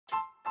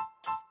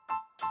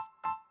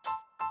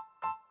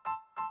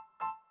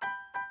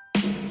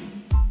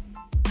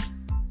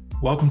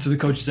Welcome to the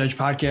Coach's Edge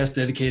podcast,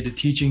 dedicated to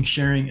teaching,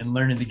 sharing, and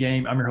learning the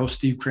game. I'm your host,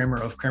 Steve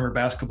Kramer of Kramer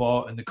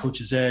Basketball and the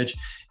Coach's Edge,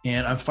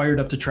 and I'm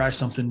fired up to try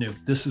something new.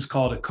 This is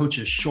called a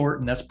Coach's Short,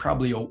 and that's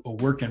probably a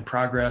work in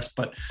progress,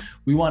 but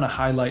we want to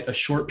highlight a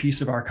short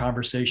piece of our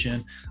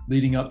conversation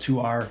leading up to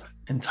our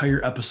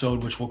entire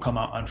episode, which will come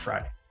out on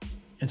Friday.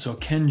 And so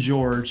Ken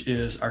George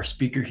is our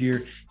speaker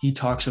here. He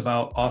talks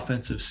about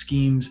offensive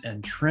schemes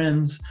and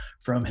trends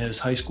from his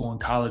high school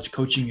and college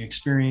coaching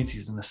experience.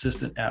 He's an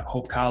assistant at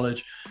Hope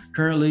College.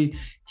 Currently,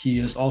 he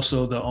is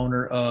also the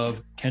owner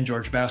of Ken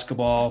George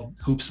Basketball,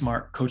 Hoop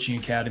Smart Coaching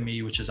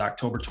Academy, which is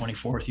October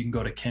 24th. You can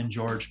go to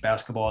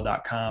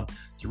kengeorgebasketball.com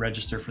to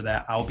register for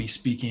that. I'll be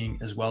speaking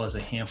as well as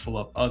a handful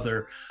of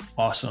other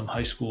awesome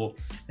high school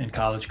and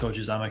college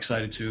coaches I'm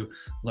excited to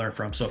learn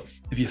from. So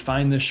if you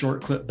find this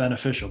short clip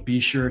beneficial,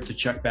 be sure to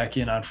check back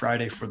in on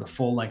Friday for the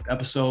full length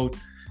episode,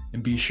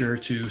 and be sure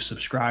to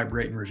subscribe,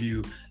 rate, and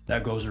review.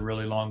 That goes a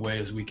really long way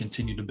as we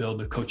continue to build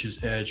the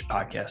Coach's Edge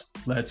podcast.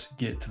 Let's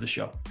get to the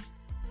show.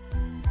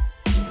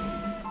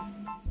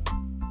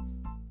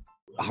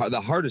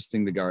 The hardest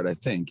thing to guard, I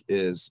think,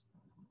 is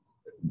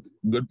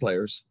good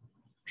players.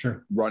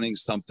 Sure. Running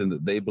something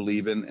that they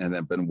believe in and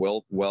have been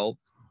well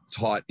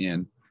taught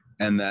in,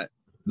 and that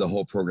the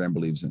whole program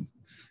believes in.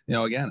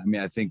 Again,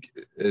 I think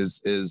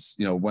is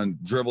when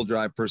dribble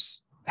drive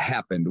first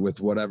happened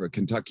with whatever,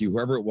 Kentucky,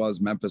 whoever it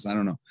was, Memphis, I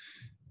don't know.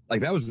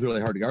 That was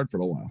really hard to guard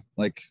for a while.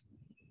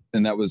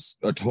 And that was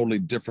a totally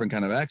different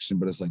kind of action,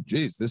 but it's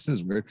geez, this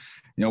is weird.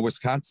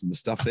 Wisconsin, the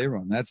stuff they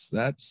run, that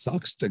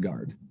sucks to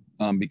guard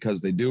because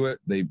they do it,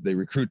 they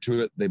recruit to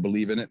it, they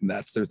believe in it, and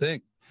that's their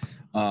thing.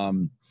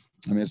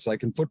 It's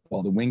like in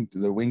football, the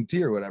wing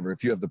tee or whatever.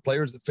 If you have the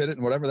players that fit it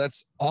and whatever,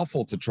 that's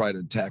awful to try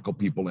to tackle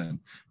people in.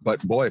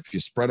 But boy, if you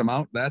spread them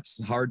out,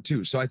 that's hard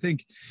too. So I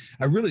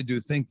really do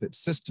think that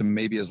system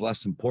maybe is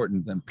less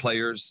important than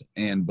players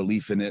and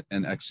belief in it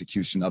and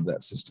execution of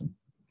that system.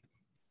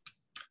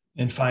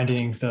 And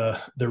finding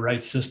the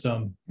right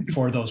system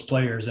for those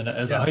players. And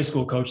as a high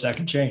school coach, that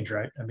can change,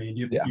 right?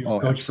 You've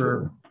coached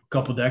for a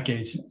couple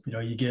decades,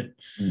 you get,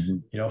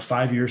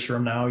 5 years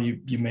from now,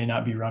 you may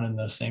not be running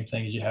the same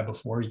thing as you had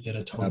before. You get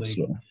a totally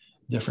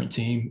different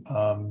team.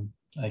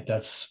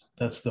 That's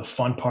the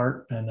fun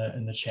part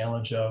and the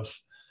challenge of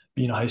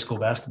being a high school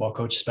baskall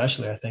coach,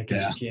 especially, I think,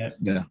 is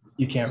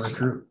you can't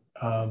recruit.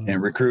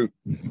 Can't recruit.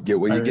 Get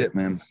what you get,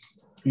 man.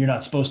 You're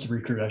not supposed to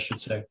recruit, I should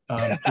say.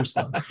 But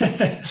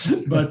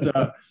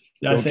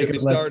I think get me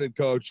started,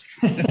 Coach.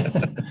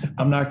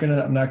 I'm not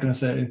gonna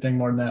say anything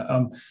more than that.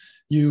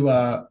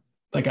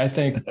 I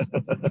think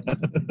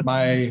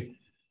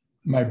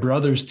my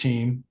brother's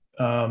team.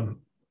 I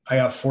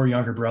got 4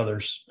 younger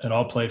brothers, and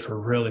all played for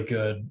really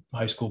good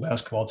high school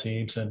basketball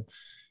teams.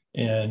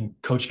 And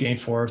Coach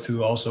Gainforth,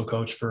 who also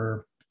coached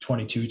for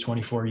 22,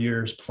 24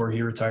 years before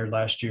he retired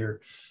last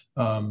year.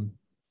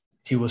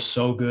 He was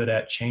so good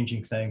at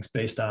changing things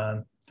based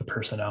on the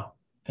personnel.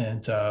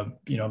 And,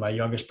 my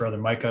youngest brother,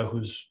 Micah,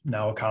 who's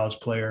now a college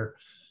player,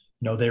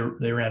 they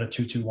ran a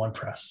 2-2-1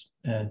 press.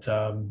 And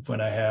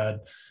when I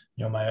had,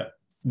 one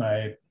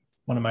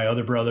of my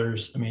other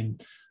brothers,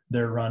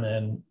 they're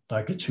running a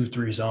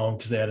 2-3 zone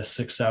because they had a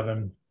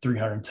 6'7",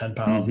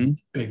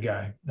 310-pound big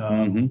guy.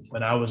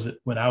 When I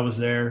was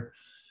there,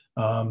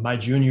 my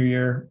junior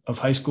year of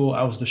high school,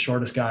 I was the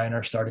shortest guy in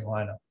our starting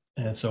lineup.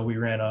 And so we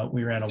ran a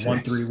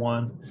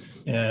 1-3-1,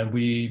 and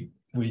we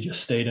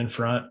just stayed in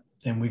front,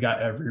 and we got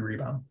every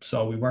rebound.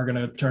 So we weren't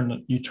going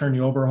to turn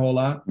you over a whole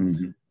lot.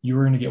 You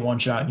were going to get one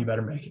shot, and you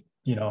better make it.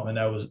 And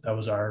that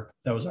was our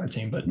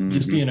team. But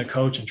just being a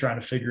coach and trying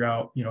to figure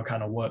out,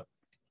 kind of what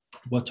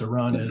to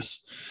run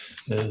is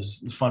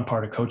the fun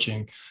part of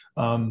coaching.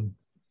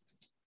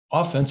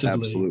 Offensively,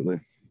 absolutely.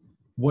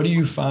 What do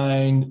you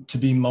find to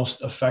be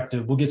most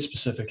effective? We'll get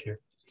specific here.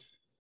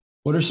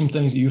 What are some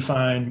things that you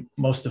find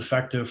most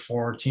effective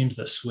for teams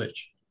that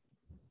switch?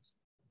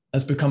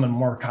 That's becoming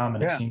more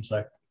common, it seems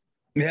like.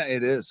 Yeah,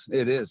 it is.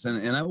 It is.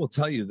 And I will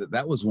tell you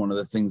that was one of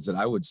the things that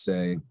I would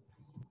say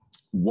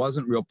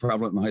wasn't real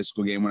prevalent in the high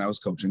school game when I was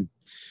coaching.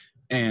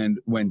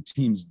 And when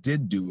teams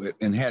did do it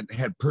and had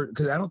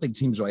because I don't think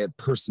teams really had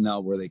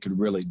personnel where they could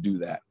really do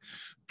that.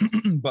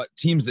 But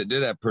teams that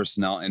did have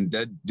personnel and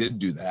did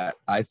do that,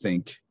 I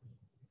think,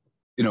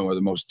 are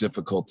the most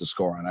difficult to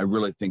score on. I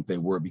really think they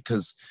were,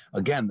 because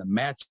again, the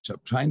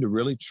matchup, trying to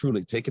really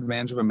truly take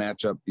advantage of a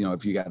matchup,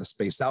 if you got to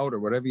space out or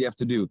whatever you have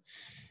to do,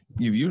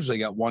 you've usually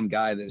got one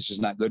guy that's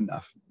just not good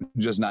enough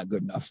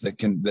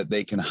that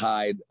they can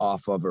hide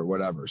off of or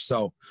whatever.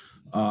 So,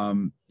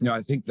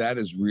 I think that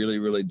is really,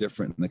 really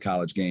different in the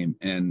college game.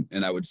 And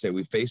I would say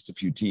we faced a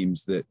few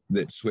teams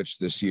that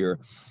switched this year.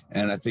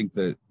 And I think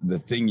that the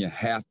thing you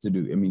have to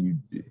do,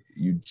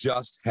 you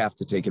just have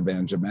to take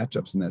advantage of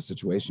matchups in that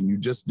situation. You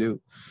just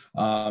do.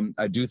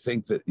 I do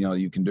think that,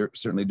 you can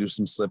certainly do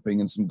some slipping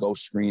and some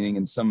ghost screening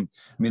and some,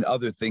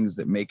 other things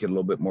that make it a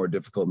little bit more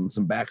difficult, and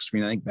some back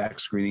screen. I think back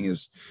screening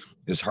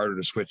is harder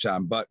to switch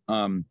on, but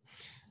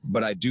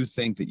I do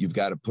think that you've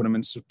got to put them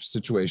in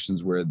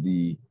situations where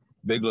the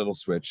big little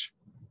switch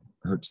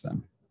hurts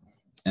them,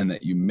 and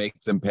that you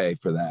make them pay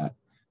for that.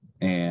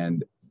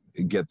 and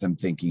get them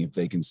thinking if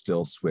they can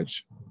still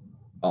switch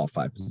all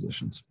 5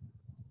 positions.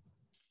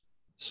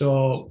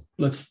 So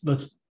let's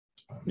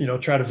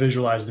try to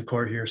visualize the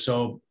court here.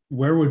 So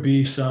where would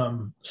be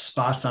some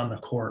spots on the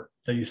court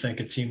that you think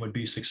a team would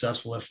be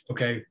successful if,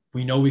 okay,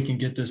 we know we can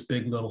get this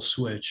big little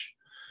switch.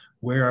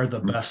 Where are the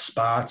best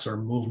spots or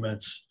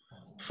movements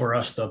for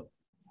us to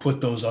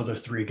put those other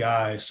 3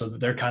 guys so that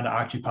they're kind of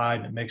occupied,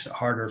 and it makes it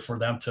harder for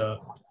them to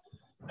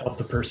help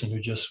the person who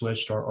just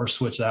switched or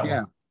switch that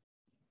one?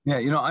 Yeah.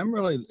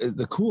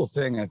 The cool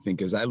thing I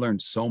think is I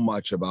learned so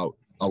much about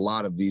a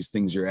lot of these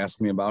things you're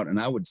asking me about. And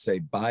I would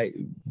say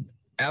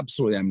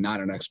absolutely, I'm not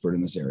an expert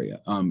in this area.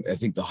 I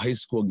think the high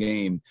school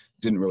game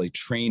didn't really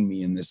train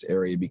me in this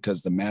area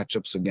because the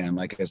matchups, again,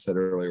 like I said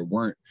earlier,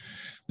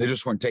 they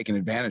just weren't taking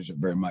advantage of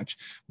very much.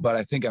 But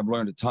I think I've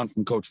learned a ton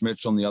from Coach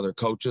Mitchell and the other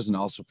coaches, and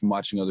also from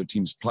watching other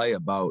teams play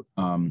about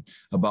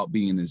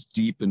being as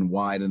deep and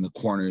wide in the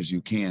corner as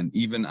you can,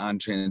 even on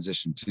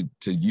transition,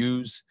 to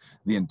use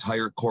the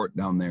entire court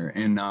down there.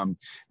 And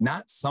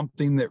not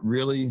something that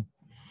we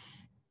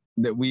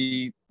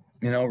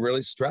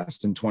really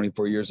stressed in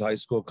 24 years of high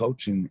school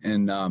coaching.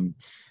 And,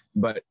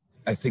 but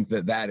I think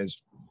that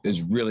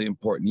is really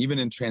important, even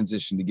in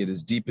transition, to get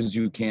as deep as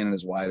you can and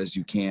as wide as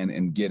you can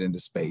and get into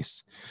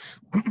space.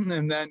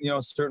 And then,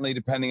 certainly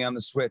depending on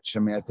the switch, I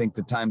mean, I think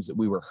the times that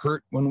we were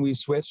hurt when we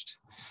switched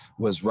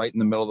was right in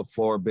the middle of the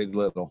floor, big,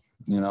 little,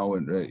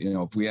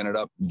 if we ended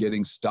up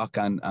getting stuck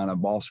on a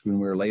ball screen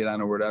we were late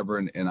on or whatever,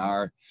 and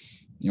our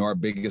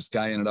biggest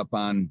guy ended up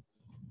on,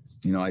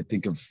 I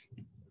think of,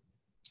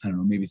 I don't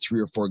know, maybe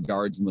 3 or 4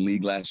 guards in the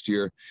league last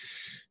year.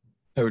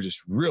 They were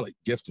just really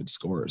gifted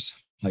scorers.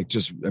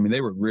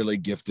 They were really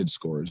gifted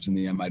scorers in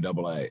the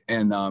MIAA,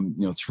 and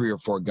 3 or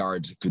 4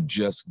 guards that could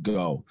just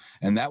go.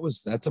 And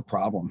that's a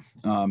problem,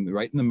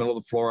 right in the middle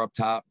of the floor up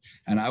top.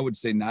 And I would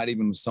say not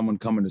even with someone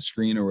coming to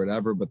screen or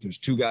whatever, but there's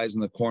 2 guys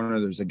in the corner.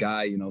 There's a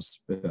guy,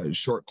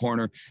 short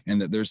corner,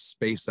 and that there's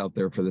space out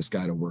there for this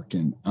guy to work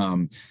in.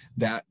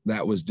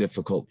 That was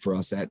difficult for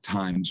us at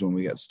times when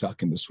we got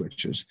stuck into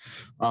switches.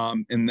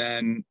 And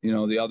then,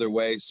 the other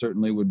way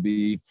certainly would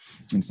be,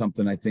 and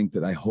something I think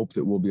that I hope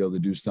that we'll be able to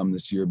do some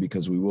this year,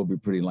 because we will be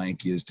pretty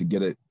lanky, is to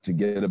get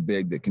a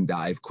big that can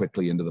dive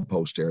quickly into the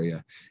post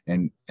area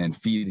and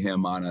feed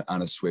him on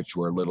a switch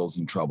where Little's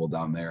in trouble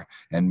down there,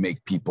 and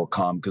make people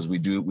come, because we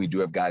do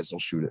have guys that'll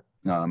shoot it.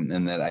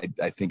 And that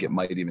I think it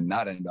might even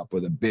not end up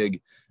with a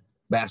big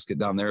basket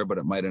down there, but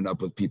it might end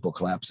up with people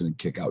collapsing and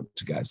kick out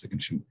to guys that can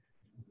shoot.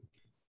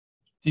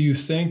 Do you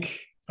think,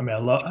 I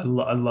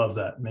love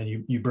that,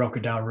 man, you broke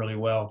it down really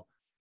well.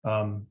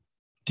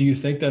 Do you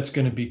think that's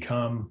going to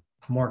become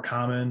more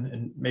common,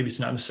 and maybe it's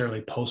not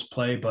necessarily post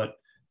play, but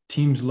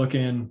teams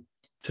looking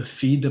to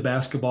feed the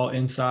basketball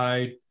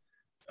inside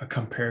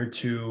compared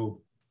to,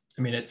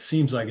 it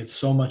seems like it's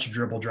so much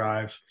dribble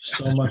drive,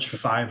 so much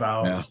 5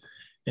 out, yeah.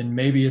 And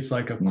maybe it's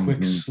like a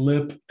quick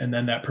slip and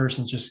then that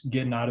person's just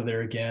getting out of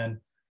there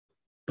again.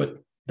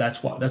 But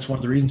that's one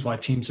of the reasons why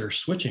teams are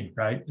switching,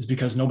 right? Is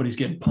because nobody's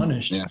getting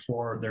punished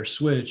for their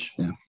switch.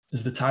 Yeah.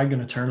 Is the tide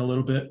going to turn a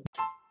little bit?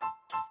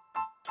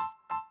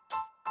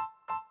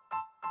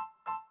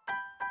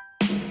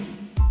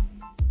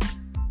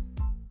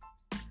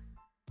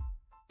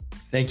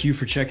 Thank you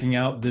for checking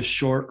out this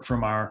short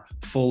from our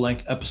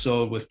full-length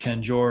episode with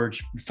Ken George.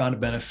 If you found it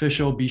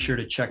beneficial, be sure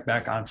to check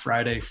back on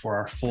Friday for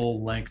our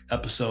full-length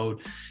episode.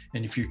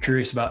 And if you're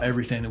curious about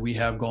everything that we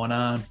have going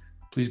on,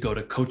 please go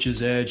to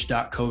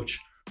coachesedge.coach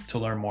to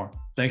learn more.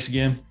 Thanks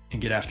again,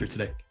 and get after it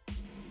today.